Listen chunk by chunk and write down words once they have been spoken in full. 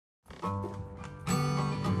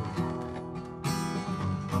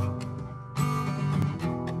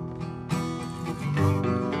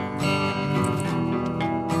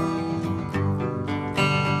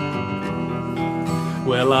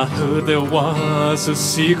Well, I heard there was a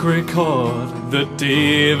secret chord that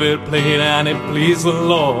David played and it pleased the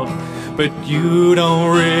Lord. But you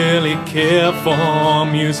don't really care for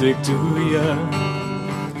music, do ya?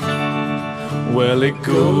 Well, it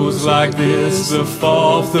goes like this: the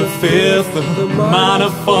fourth, the fifth, the minor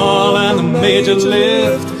fall and the major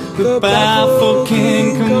lift, the baffled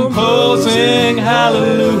king composing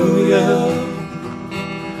hallelujah,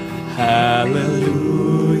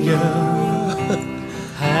 hallelujah,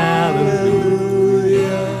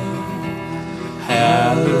 hallelujah,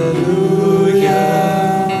 hallelujah,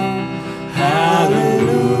 hallelujah.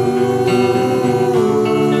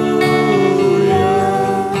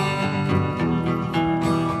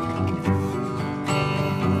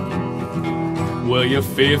 Well, your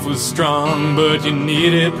faith was strong, but you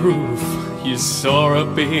needed proof. You saw a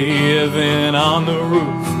bathing on the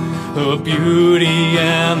roof, her beauty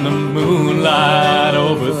and the moonlight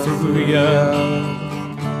overthrew you.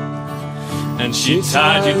 And she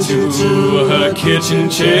tied you to her kitchen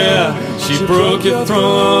chair. She broke your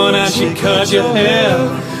throne and she cut your hair.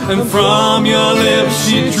 And from your lips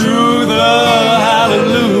she drew the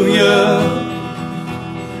hallelujah,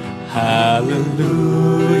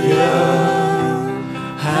 hallelujah,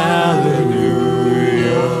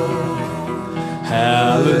 hallelujah,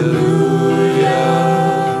 hallelujah,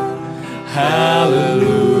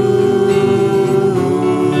 hallelujah.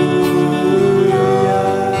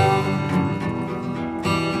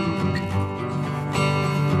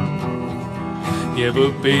 Yeah,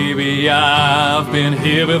 but baby, I've been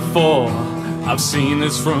here before. I've seen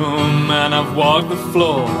this room and I've walked the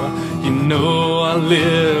floor. You know I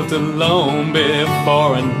lived alone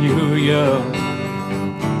before I knew you.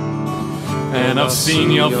 And I've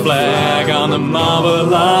seen your flag on the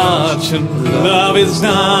marble arch. And love is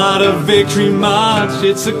not a victory march,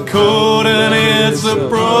 it's a code and it's a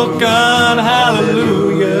broken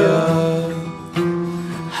hallelujah,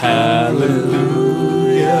 hallelujah,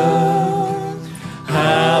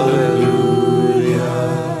 hallelujah,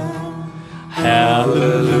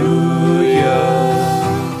 hallelujah,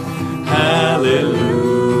 hallelujah.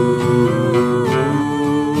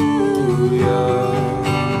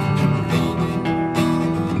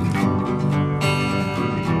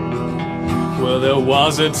 Well, there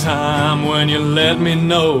was a time when you let me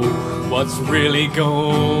know what's really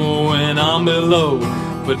going on below,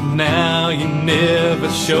 but now you never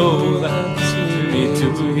show that to me,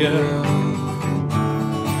 do ya?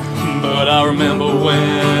 But I remember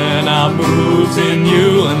when I moved in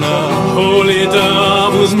you, and the holy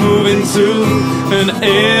dove was moving too, and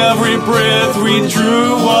every breath we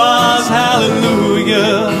drew was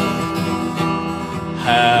hallelujah,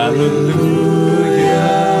 hallelujah,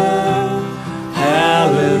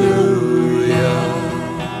 hallelujah,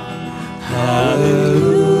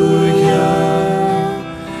 hallelujah,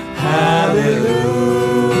 hallelujah.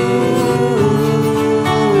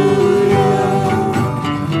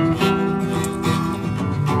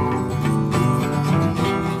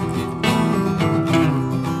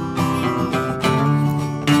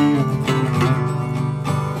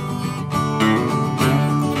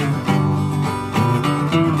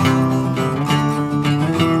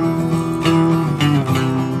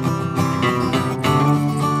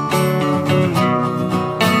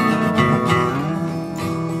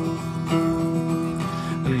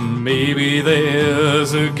 Maybe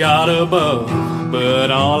there's a God above,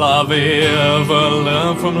 but all I've ever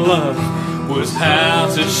learned from love was how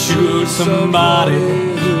to shoot somebody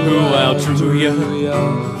who outdrew you.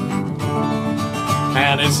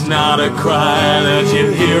 And it's not a cry that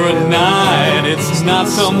you hear at night, it's not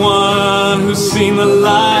someone who's seen the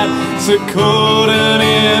light. It's a code and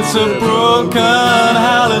it's a broken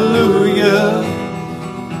hallelujah,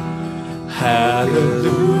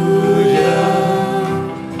 hallelujah,